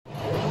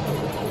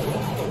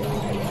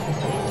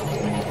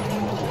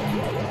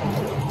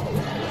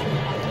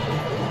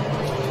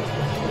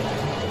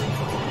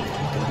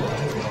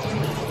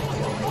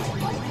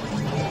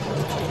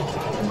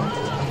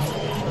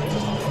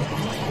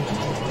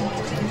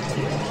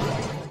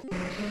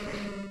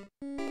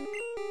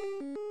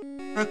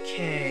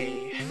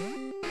Okay.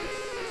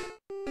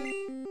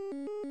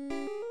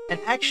 And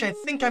actually, I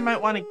think I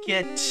might want to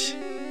get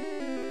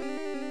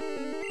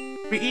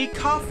 3E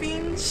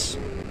Coffeens.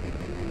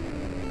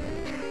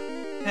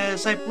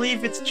 Because I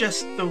believe it's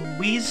just the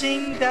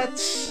wheezing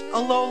that's a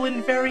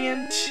Alolan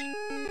variant.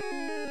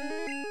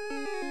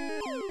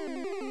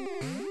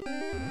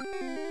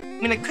 I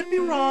mean, I could be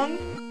wrong,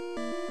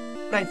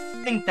 but I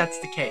think that's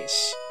the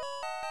case.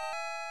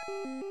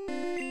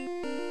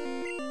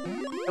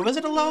 Was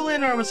it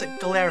Alolan or was it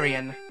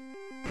Galarian?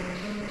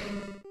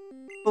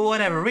 But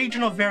whatever,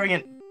 regional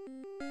variant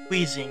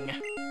wheezing.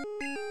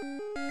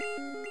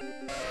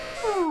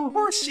 Ooh,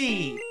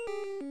 Horsey!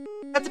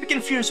 Not to be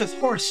confused with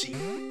Horsey.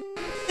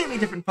 Completely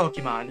different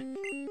Pokemon.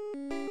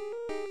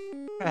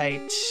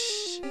 Right.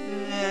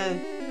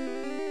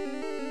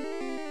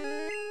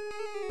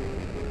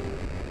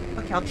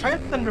 Okay, I'll try a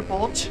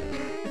Thunderbolt.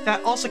 If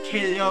that also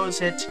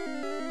KOs it.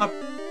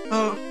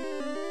 Oh,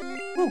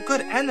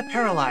 good, and the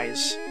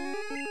Paralyze.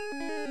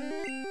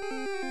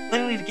 I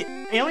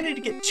only need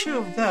to get 2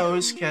 of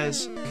those,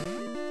 because...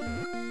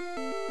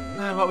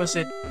 what was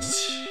it?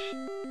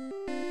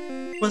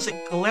 Was it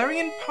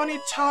Galarian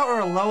Ponyta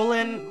or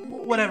Alolan?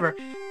 Whatever.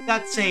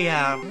 That's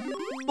a,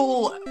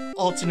 full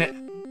alternate...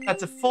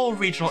 That's a full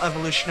regional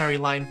evolutionary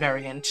line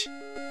variant.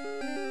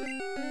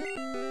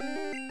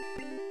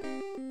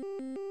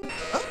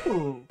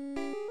 Oh!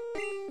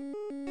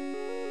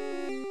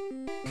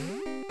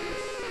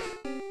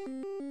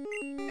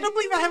 I don't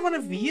believe I have one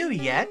of you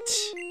yet.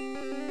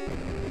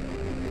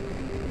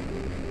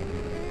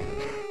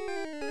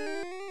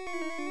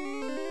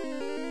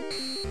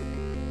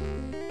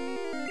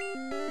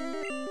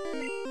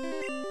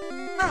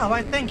 Oh,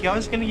 why thank you. I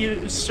was gonna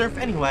use Surf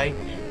anyway.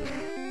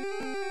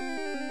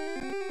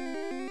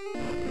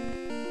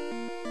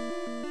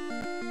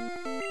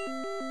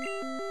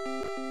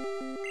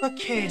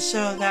 Okay,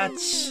 so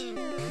that's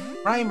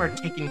Grimer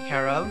taken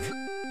care of.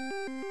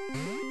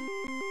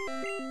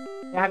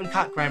 I haven't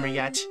caught Grimer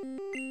yet.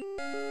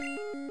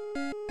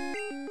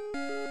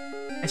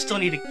 I still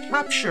need to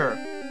capture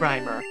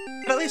Grimer,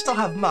 but at least I'll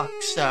have Muck,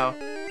 so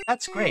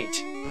that's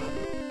great.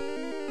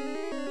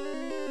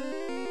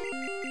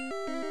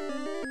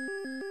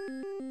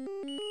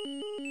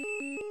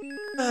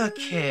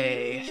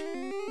 Okay.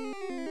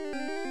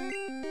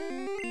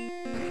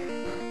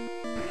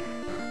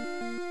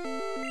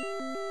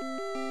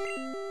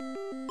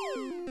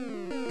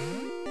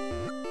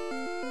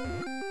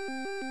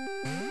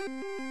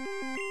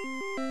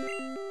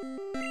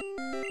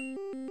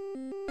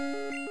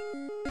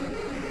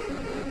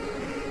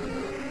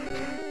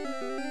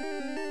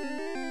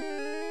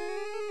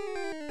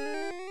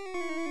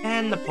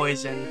 And the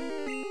poison.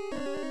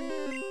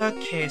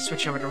 Okay,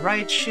 switch over to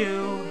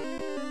Raichu.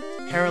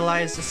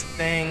 Paralyze this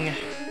thing.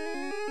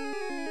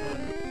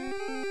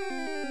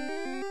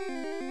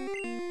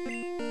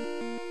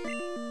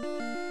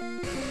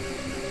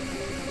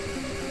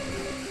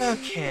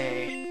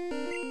 Okay.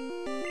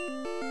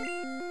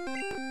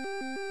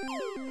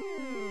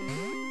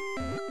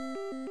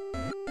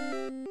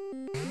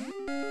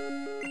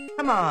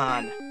 Come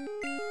on.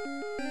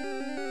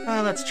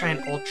 Let's try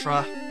an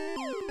Ultra.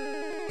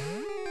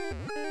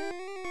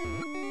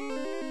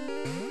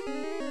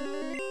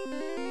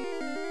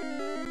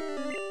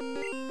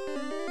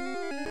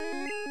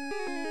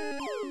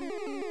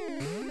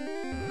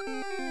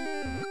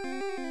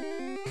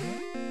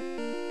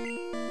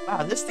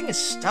 Wow, this thing is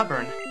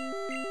stubborn.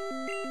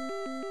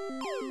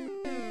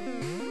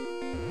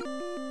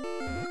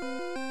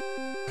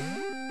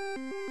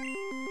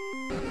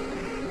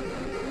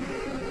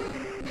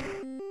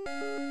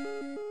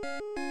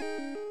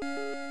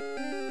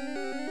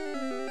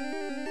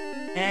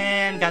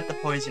 And got the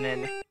poison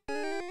in.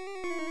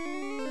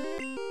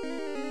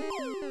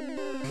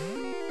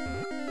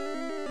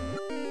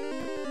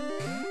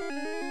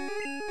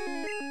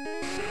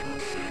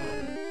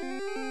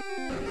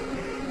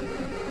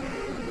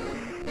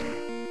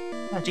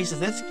 Oh,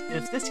 Jesus,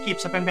 if this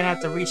keeps up, I'm gonna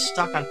have to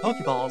restock on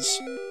Pokeballs.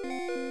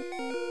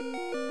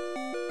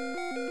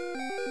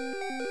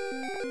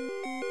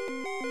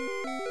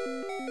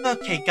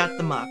 Okay, got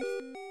the Muck.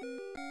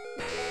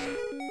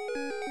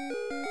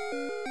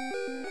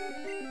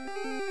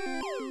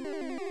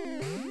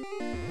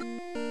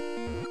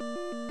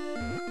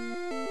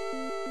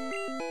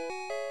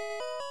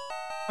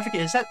 I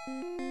forget, is that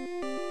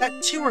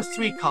 2 or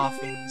 3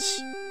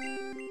 Coffins?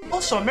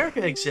 Also,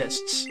 America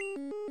exists.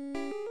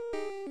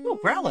 Oh,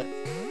 Growlithe.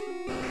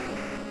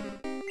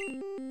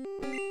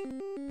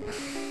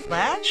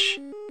 Latch?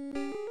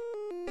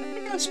 I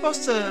think I was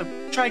supposed to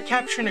try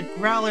capturing a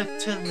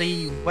Growlithe to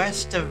the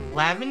west of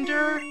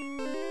Lavender,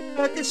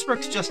 but this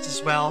works just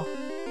as well.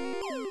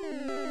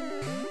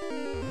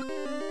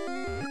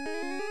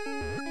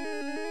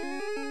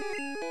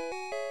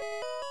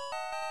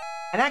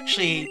 And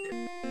actually,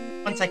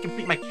 once I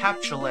complete my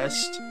capture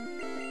list,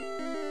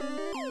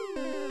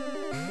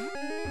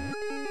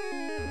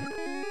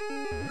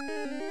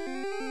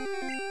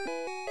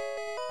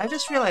 I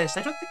just realized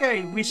I don't think I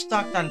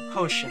restocked on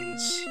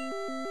potions.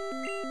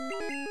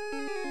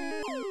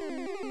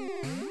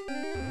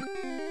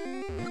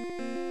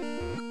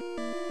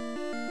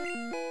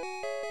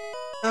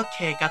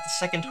 Okay, got the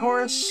second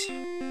horse.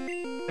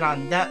 Get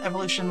on that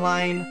evolution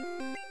line.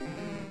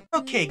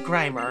 Okay,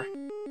 Grimer.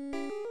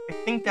 I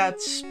think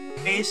that's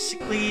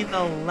basically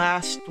the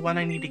last one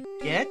I need to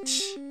get.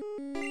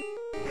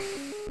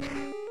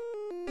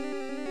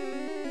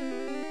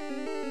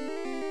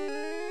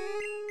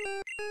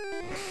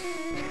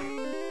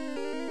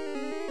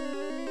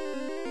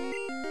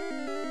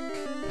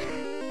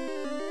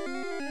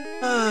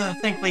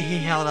 Thankfully he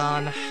held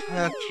on.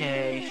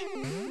 Okay.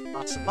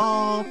 Lost the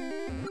ball.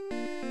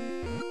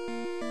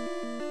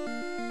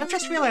 I've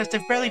just realized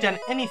I've barely done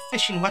any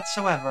fishing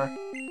whatsoever.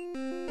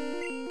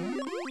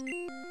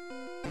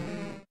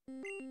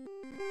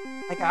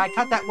 Like, I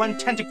caught that one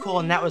tentacle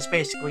and that was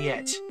basically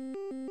it.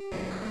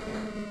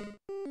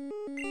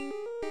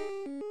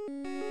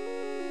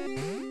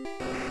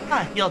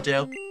 Ah, he'll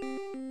do.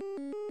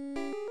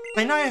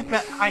 By now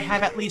I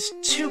have at least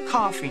 2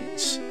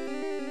 Koffings.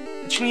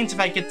 Which means if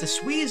I get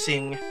this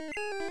wheezing,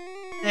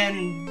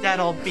 then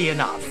that'll be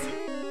enough.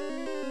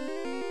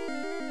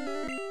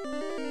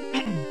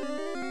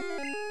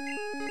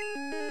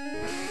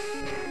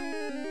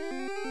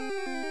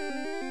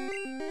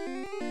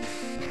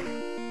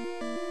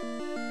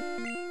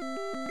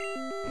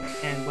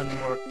 And one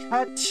more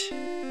cut.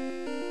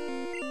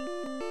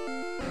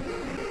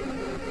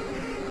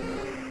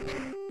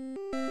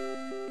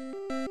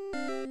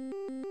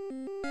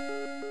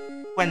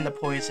 When the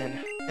poison.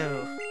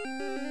 Oh.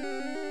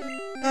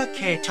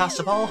 Okay, toss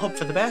the ball, hope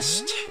for the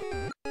best.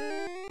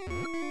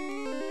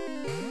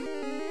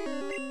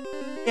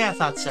 Yeah, I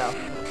thought so.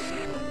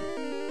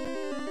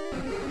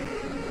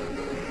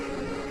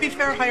 To be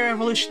fair, higher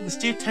evolutions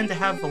do tend to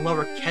have a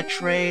lower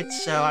catch rate,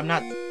 so I'm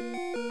not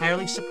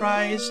entirely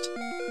surprised.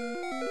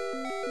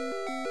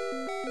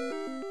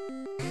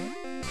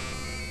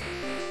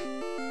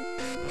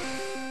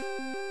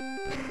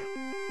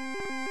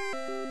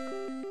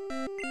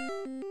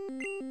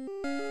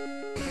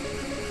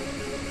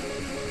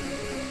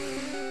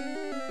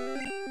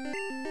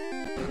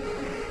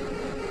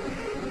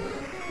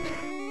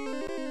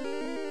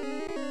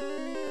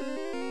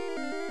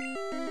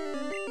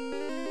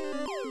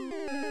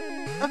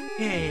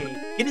 Okay,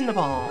 get in the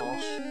ball.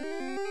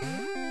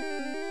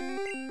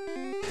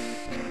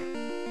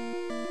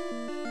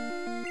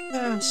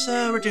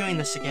 So we're doing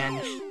this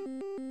again.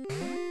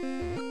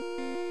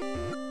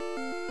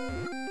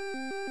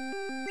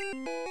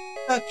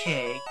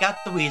 Okay, got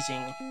the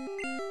wheezing.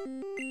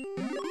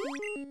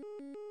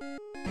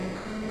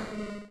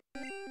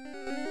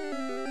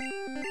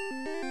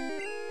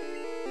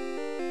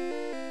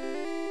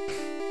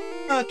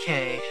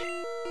 Okay.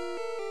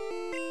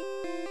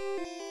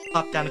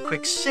 Pop down a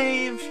quick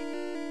save.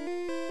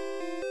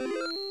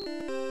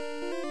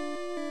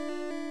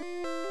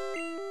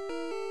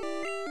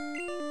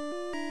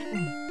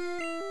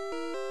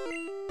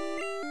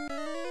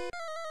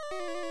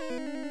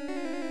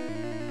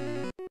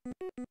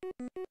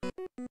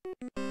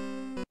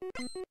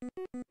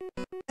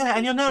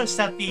 And you'll notice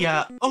that the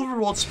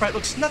overworld sprite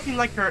looks nothing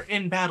like her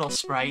in-battle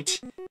sprite.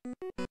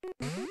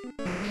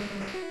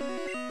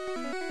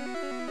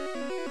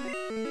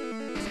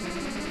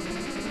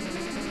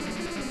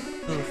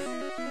 Oof.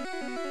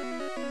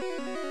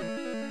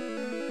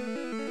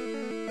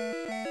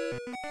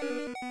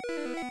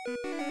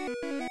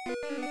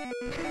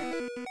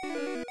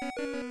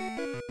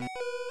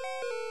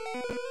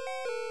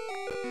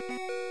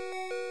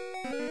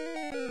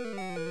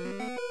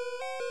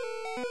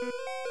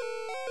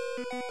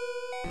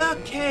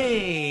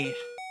 Okay.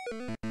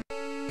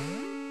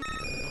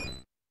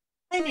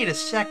 I need a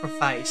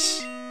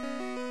sacrifice.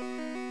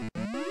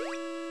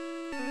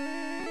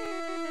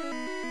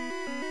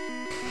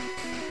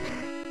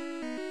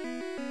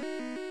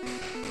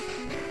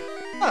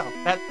 Oh,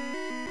 that...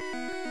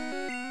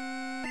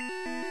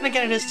 And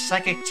again, it is a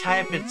psychic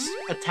type, its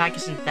attack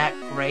isn't that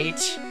great,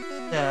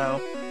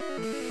 so...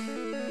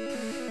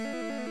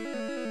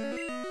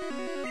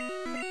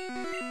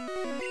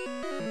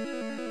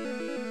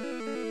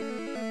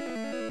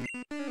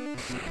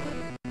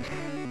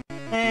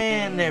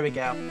 And there we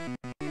go.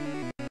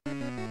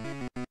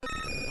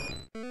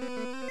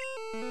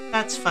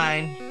 That's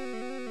fine.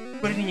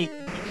 He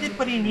did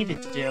what he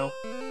needed to do.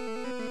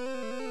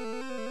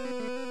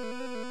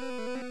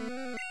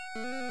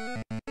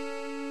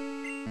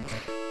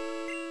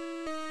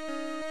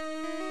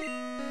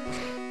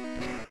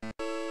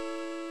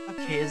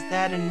 Okay, is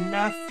that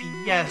enough?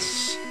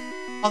 Yes.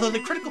 Although the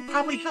critical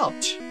probably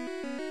helped.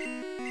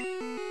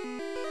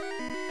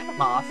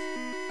 I'm off.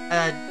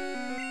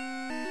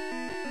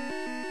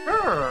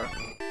 Sure.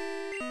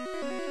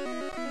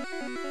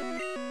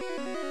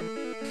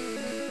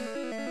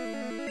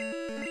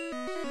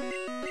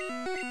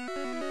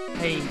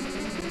 Hey.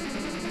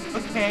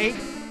 Okay.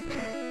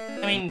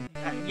 I mean,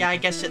 yeah, I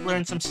guess it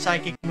learned some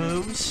psychic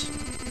moves.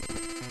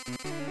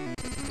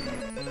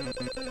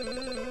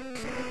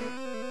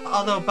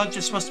 Although Bugs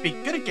are supposed to be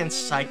good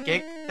against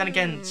psychic, then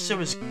again, so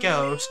is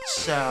Ghost,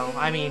 so,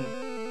 I mean...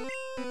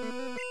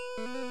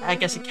 I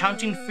guess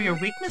accounting for your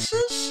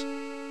weaknesses?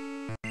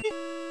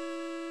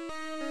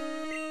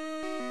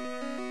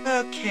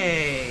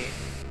 Okay.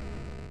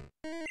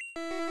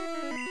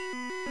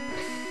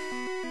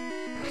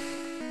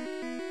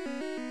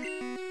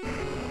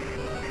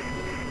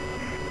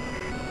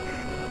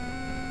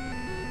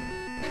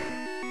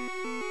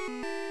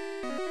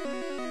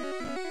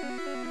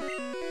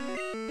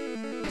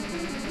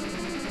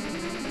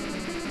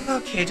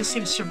 Okay, just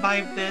need to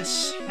survive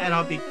this, and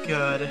I'll be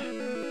good.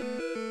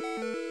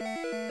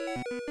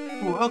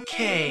 Ooh,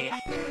 okay.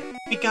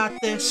 We got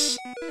this.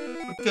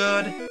 We're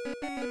good.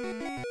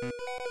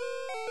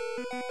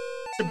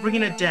 So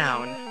bringing it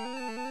down.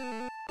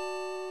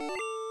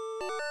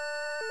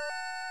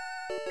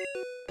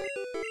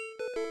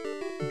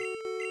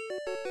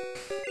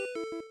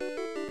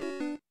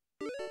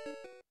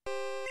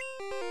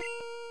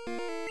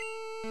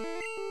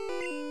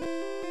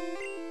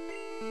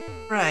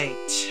 Right.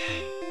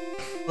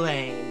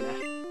 Lane.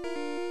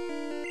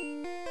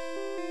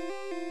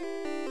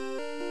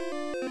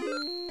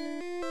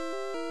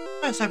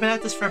 Alright, so I've been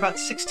at this for about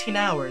 16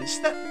 hours.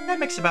 That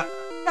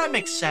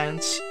makes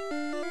sense.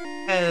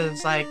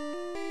 Cause like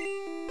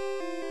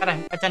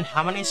I've done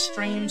how many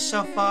streams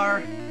so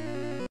far?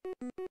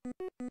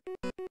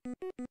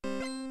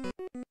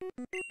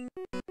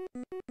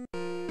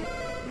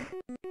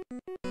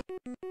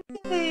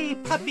 Hey,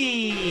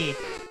 puppy!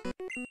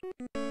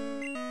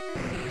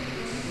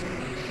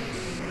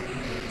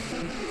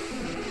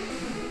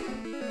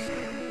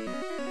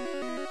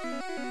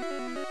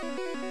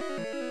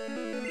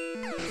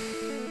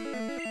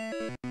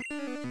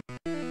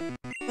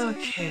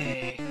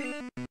 Okay.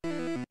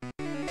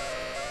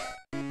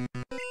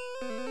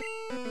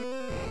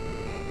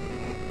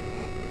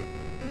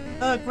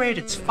 Oh great,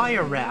 it's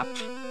Fire Wrap.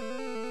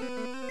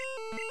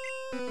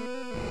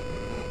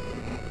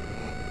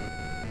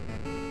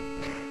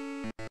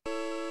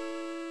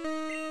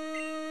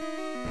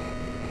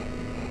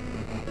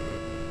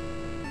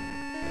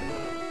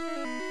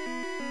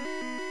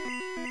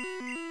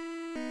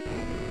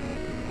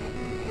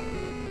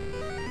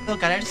 Oh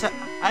god,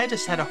 I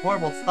just had a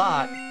horrible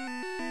thought.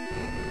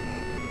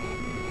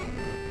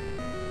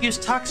 Use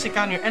Toxic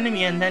on your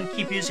enemy and then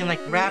keep using like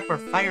Wrap or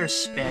Fire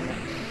Spin.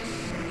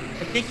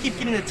 If they keep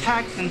getting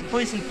attacked, then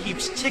poison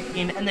keeps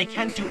ticking and they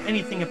can't do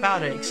anything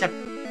about it except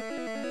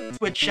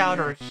switch out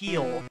or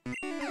heal.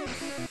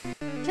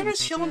 Did I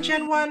just heal in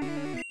Gen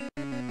 1?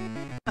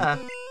 Huh.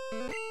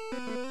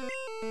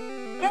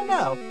 I don't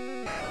know.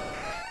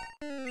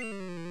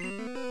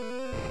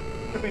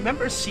 I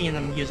remember seeing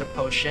them use a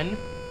potion.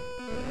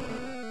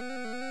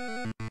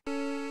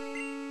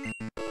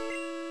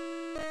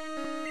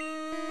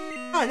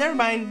 Oh, never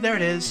mind. There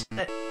it is.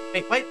 Wait,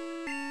 wait. Wait.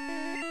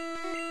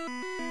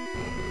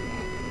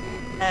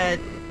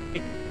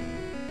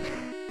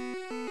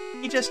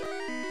 He just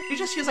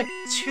used like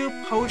 2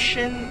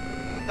 potions.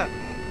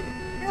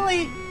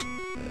 Really?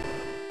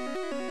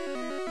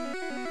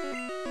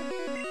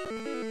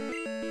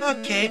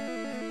 Okay.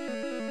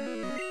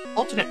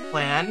 Alternate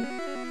plan.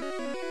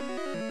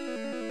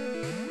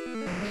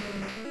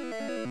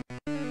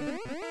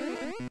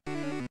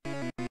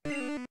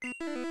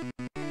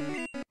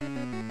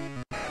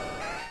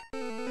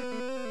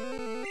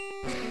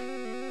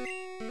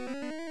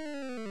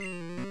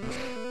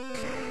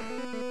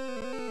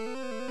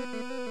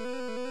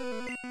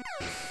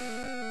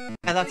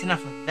 That's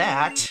enough of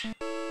that.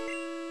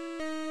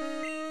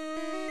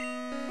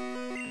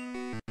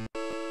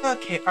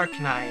 Okay,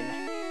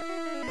 Arcanine.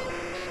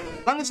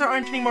 As long as there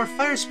aren't any more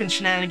Fire Spin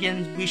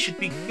shenanigans, we should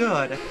be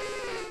good.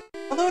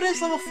 Although it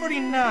is level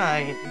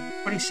 47.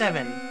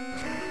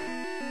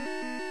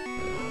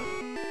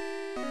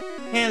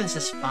 Yeah, this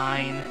is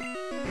fine.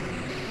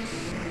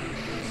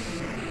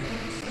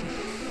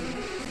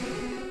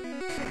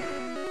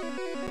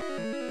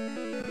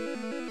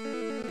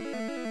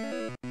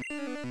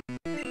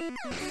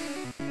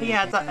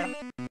 Yeah,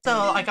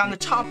 so like on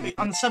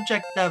the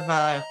subject of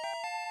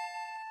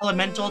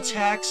elemental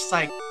attacks,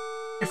 like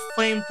your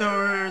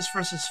flamethrowers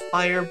versus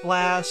fire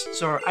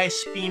blasts, or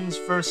ice beams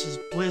versus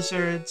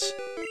blizzards.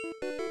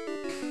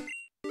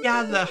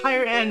 Yeah, the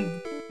higher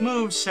end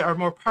moves are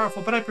more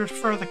powerful, but I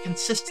prefer the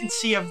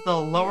consistency of the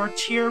lower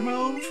tier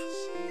moves.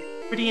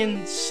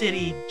 Viridian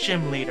City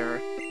Gym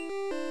Leader.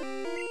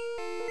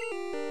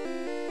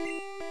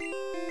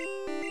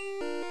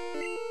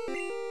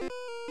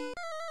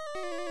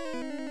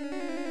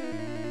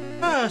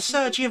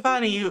 So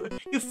Giovanni, you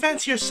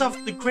fancy yourself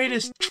the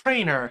greatest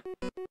trainer.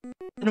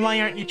 Then why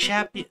aren't you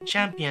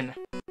champion?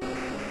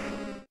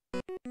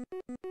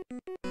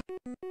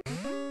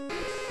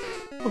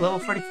 Ooh, level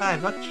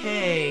 45,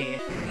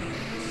 okay.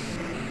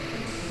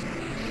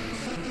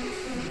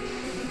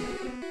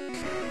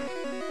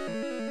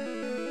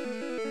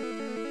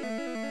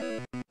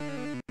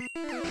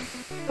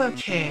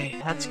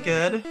 Okay, that's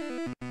good.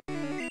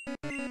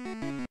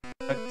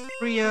 A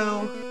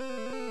trio.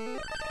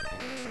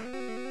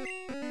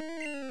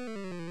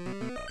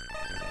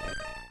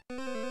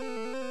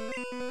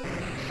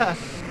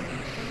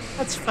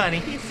 That's funny.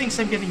 He thinks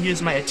I'm gonna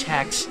use my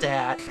attack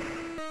stat.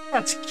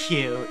 That's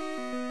cute.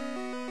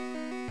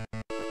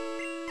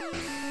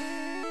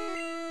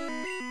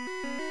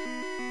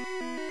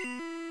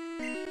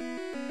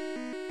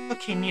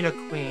 Okay,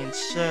 Nidoqueen.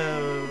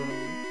 So,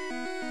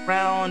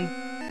 round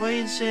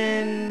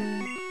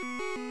poison.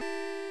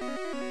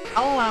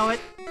 I'll allow it.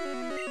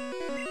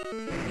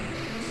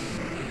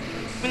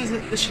 Means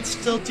that this should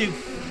still do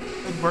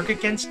good work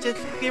against it,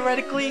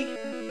 theoretically.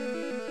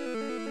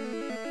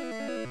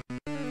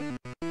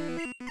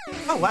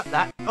 Oh, what?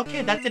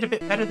 Okay, that did a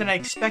bit better than I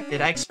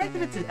expected. I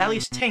expected it to at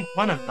least tank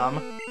one of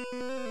them.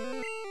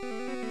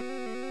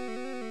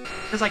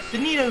 Because, like, the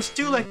Nidos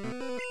do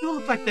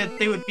look like that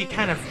they would be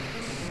kind of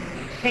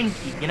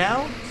tanky, you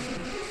know?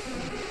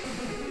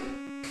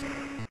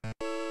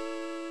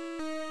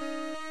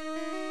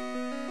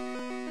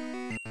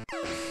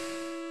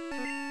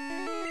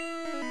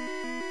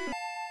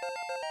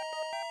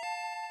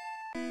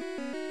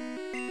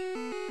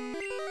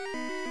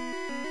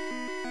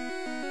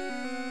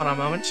 Hold on a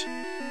moment.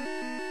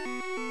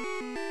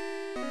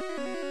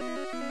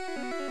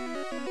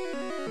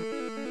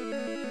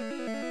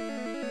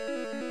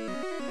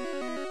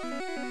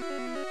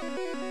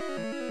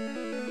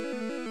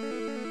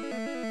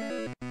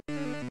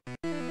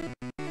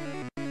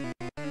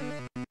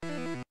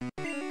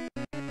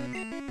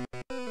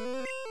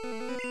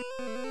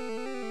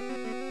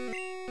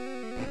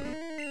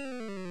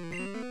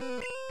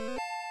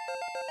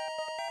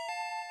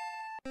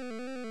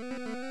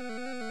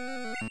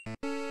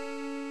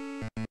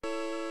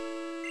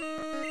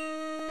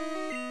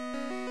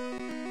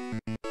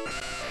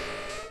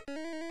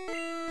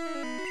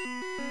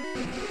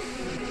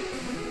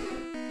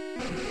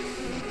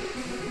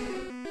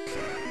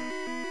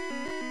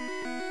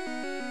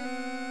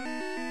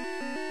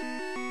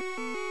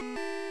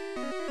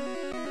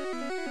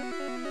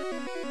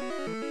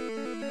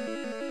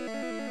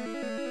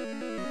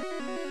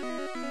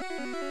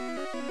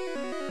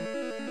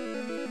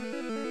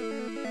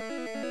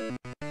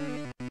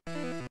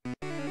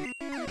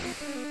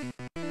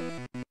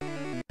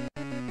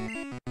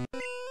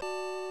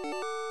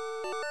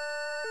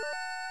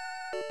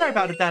 Sorry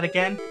about that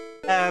again.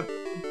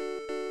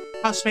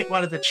 Housemate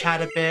wanted to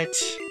chat a bit.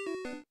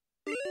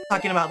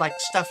 Talking about, like,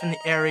 stuff in the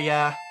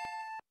area.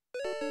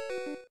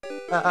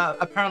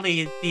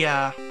 Apparently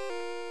the,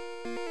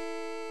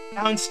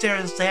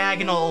 downstairs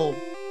diagonal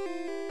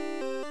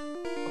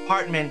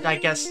apartment, I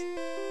guess,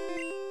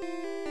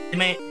 they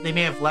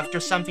may have left or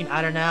something,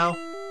 I don't know.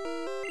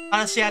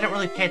 Honestly, I don't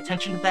really pay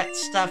attention to that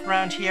stuff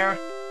around here.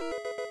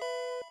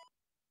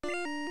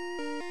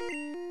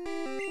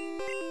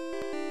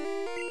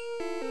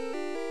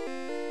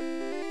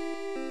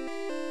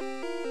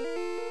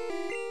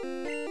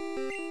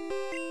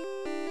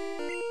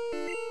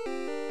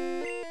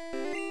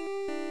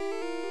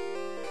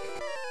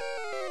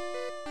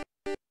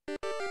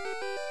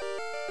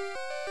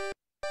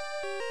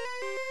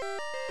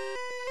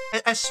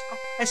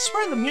 I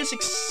swear the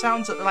music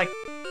sounds like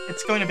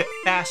it's going a bit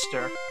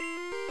faster.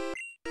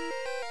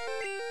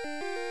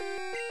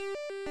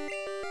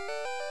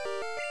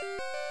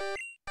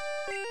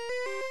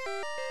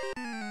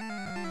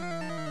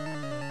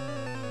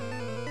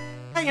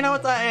 Hey, you know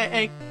what?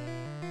 Yeah,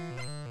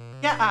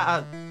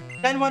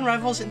 Gen 1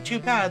 Rival isn't too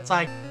bad. It's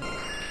like,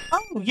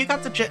 oh, you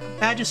got the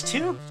badges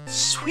too?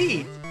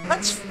 Sweet,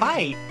 let's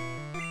fight.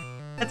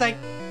 It's like,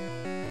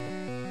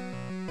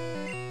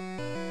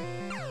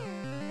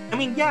 I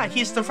mean, yeah,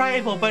 he's the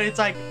rival, but it's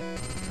like,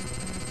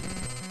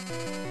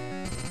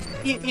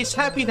 he's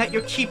happy that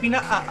you're keeping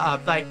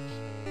up, like,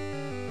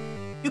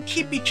 you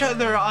keep each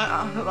other,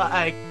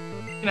 like,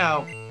 you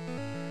know,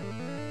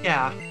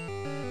 yeah.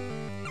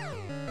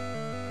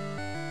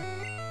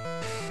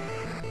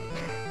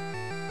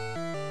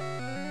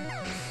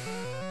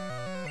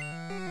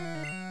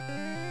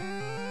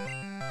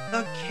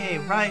 Okay,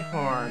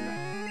 Rhyhorn.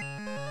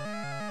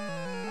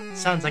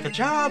 Sounds like a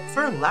job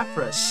for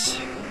Lapras.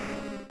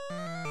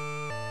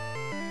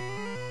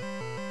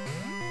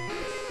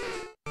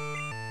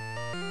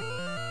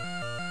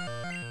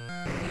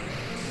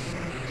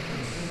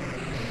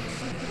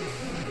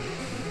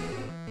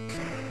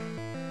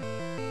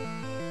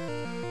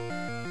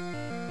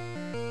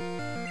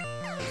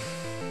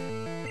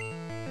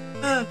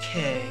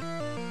 Okay.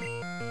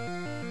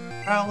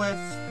 Growlithe.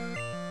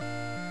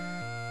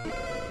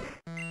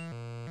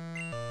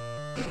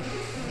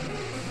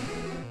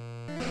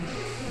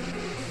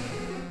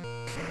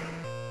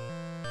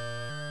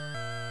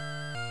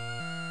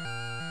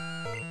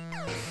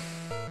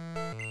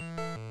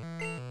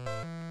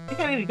 I think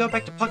I need to go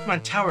back to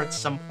Pokemon Tower at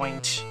some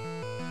point.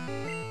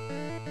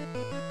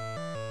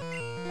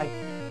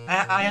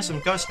 I have some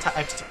ghost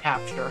types to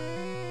capture.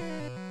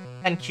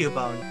 And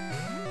Cubone.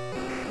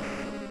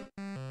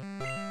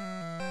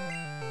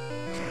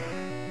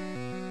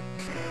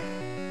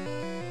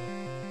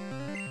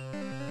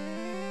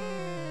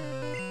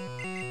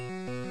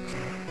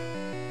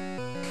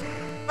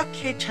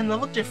 Okay, 10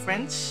 level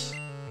difference.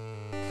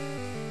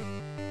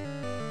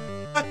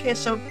 Okay,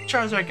 so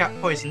Charizard got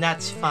poisoned,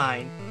 that's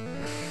fine.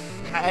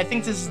 I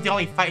think this is the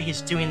only fight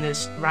he's doing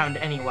this round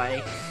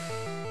anyway.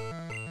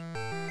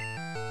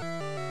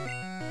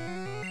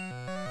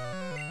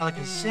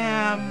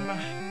 Alakazam.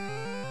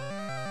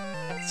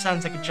 That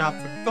sounds like a job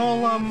for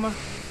Golem.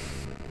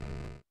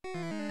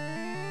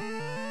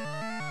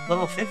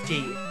 Level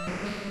 50.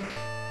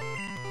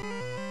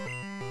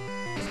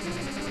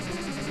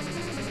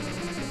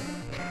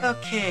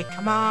 Okay,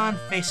 come on,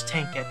 face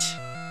tank it.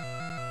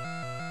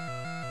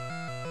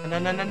 No.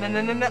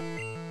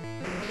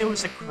 It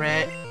was a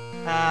crit.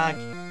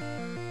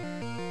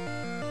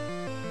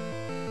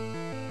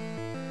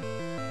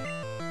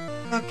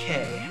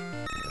 Okay.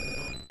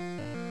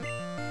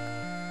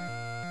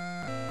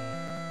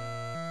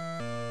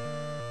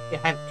 Yeah,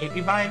 I have 8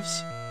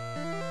 revives.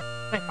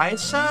 Did I buy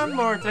some,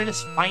 or did I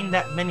just find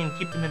that many and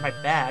keep them in my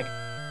bag?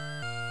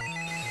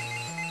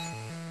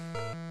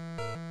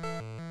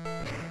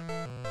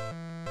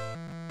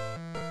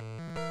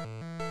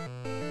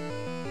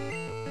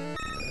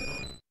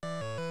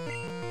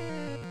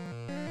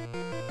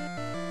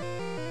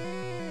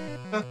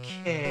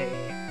 Okay.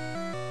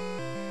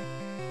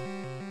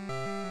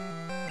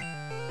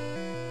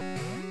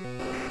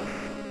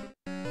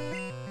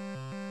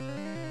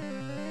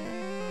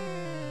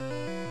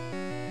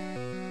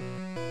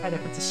 Try to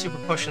put the super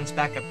potions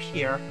back up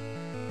here.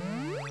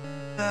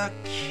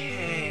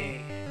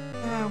 Okay.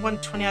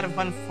 120 out of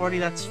 140,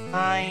 that's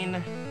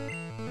fine.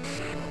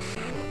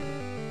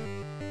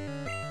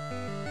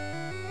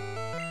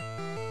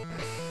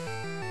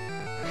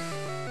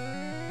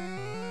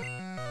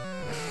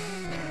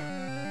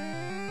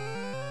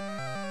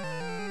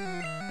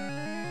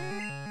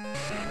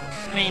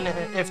 I mean,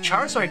 if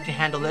Charizard can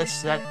handle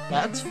this,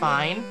 that's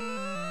fine.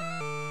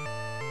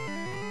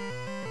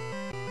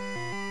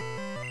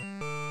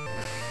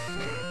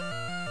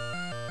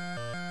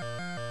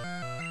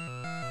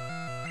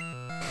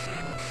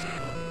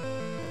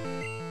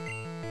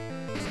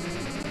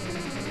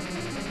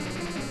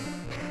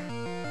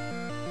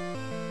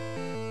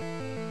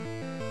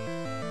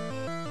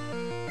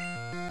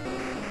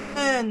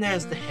 And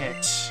there's the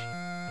hit.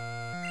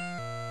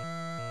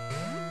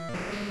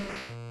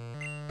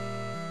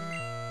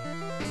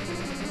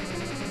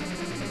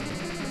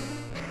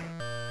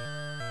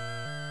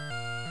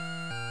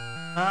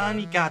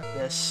 You got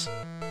this.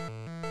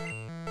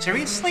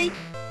 Seriously?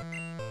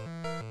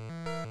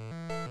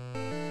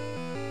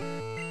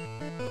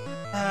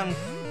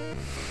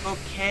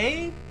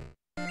 Okay?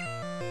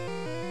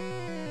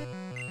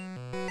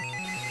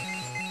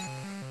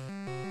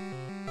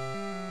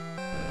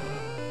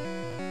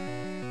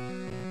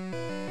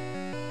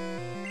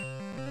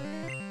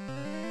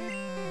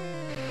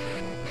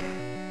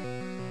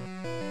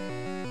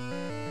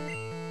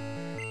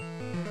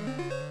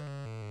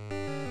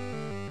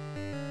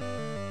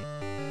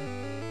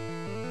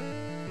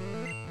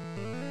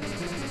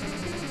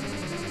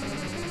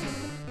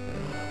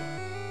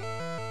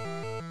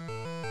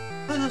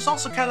 There's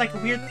also kind of like a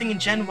weird thing in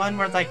Gen 1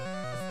 where, like,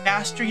 the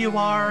faster you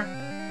are,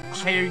 the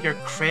higher your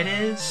crit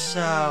is,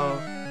 so...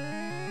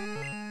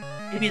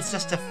 Maybe it's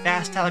just a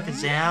fast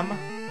Alakazam.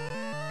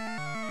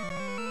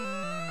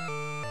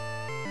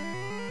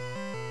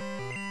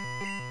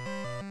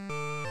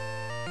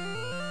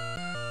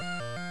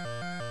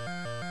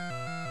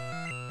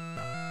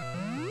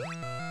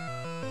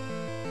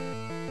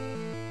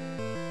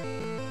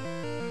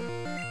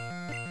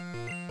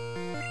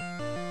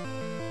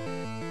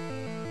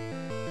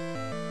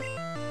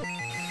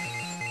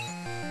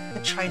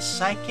 Try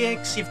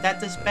Psychic, see if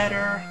that does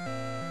better.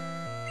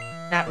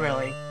 Not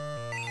really.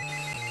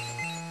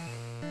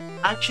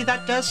 Actually,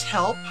 that does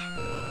help.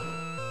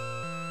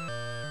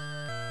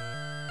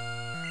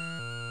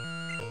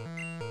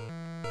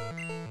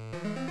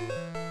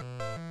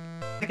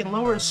 I can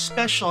lower his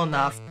special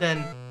enough,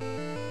 then...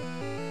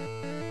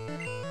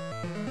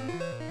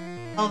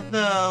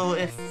 Although,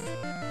 if...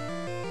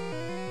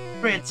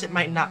 crits, it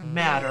might not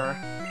matter.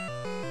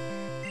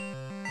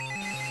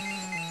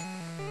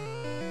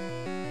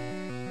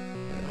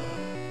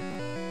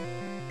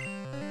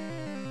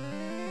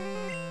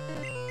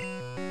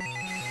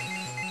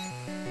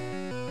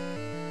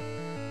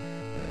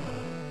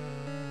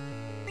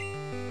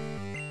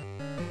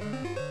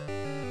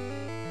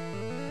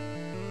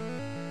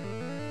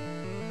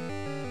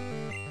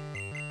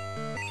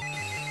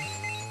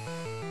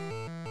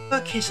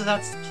 Okay, so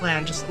that's the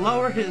plan. Just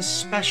lower his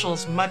special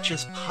as much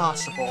as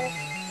possible.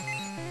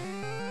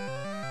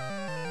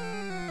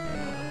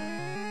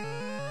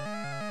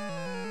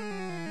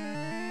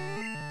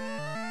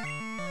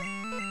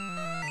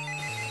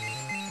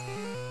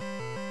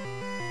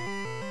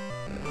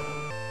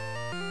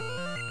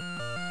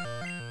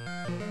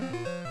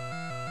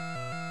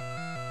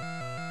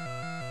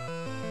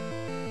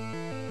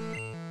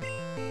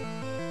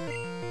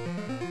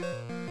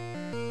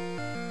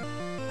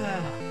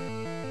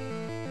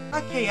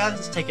 Okay, yeah,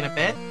 this is taking a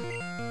bit.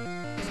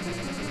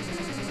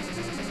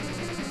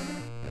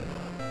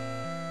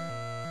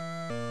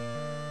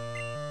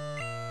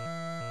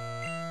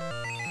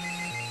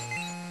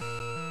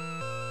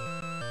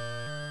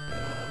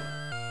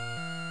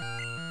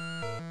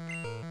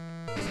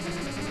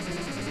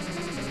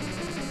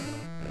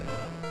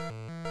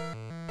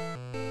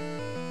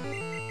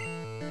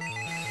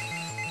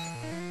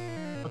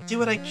 I'll do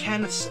what I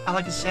can with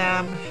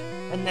Alakazam,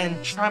 and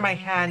then try my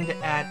hand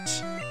at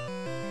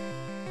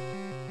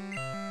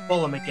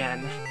Golem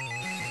again.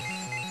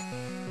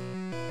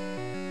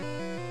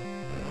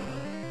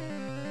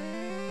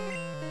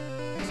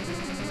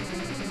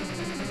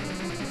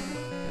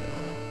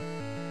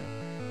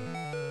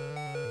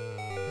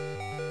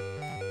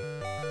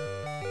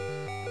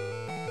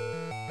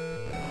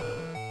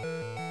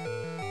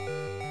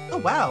 Oh,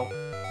 wow.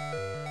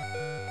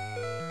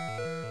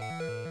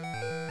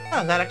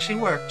 Oh, that actually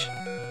worked.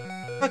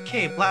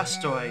 Okay,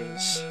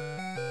 Blastoise.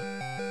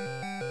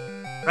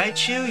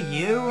 Raichu,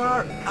 you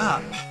are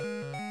up.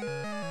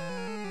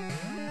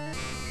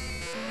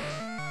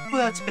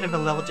 Well, that's a bit of a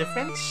level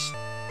difference.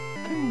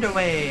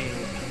 Thunderwave.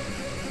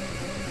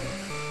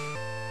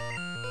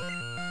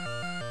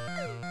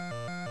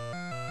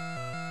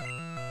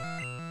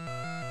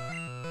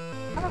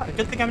 Ah,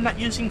 good thing I'm not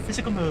using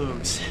physical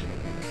moves.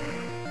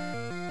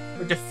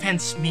 Your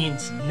defense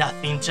means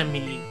nothing to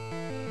me.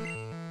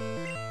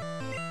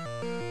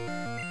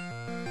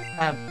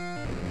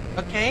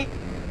 Okay.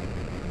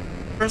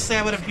 Firstly,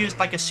 I would have used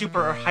like a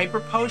super or hyper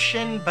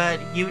potion, but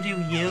you do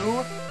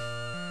you.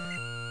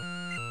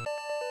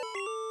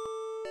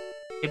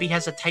 Maybe he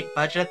has a tight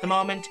budget at the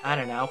moment? I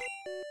don't know.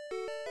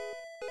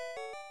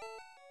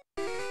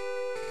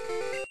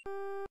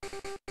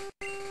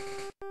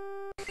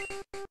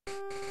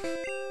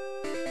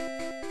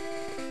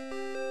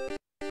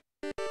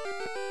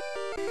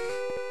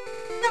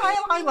 Yeah,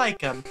 I like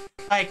him.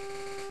 Like,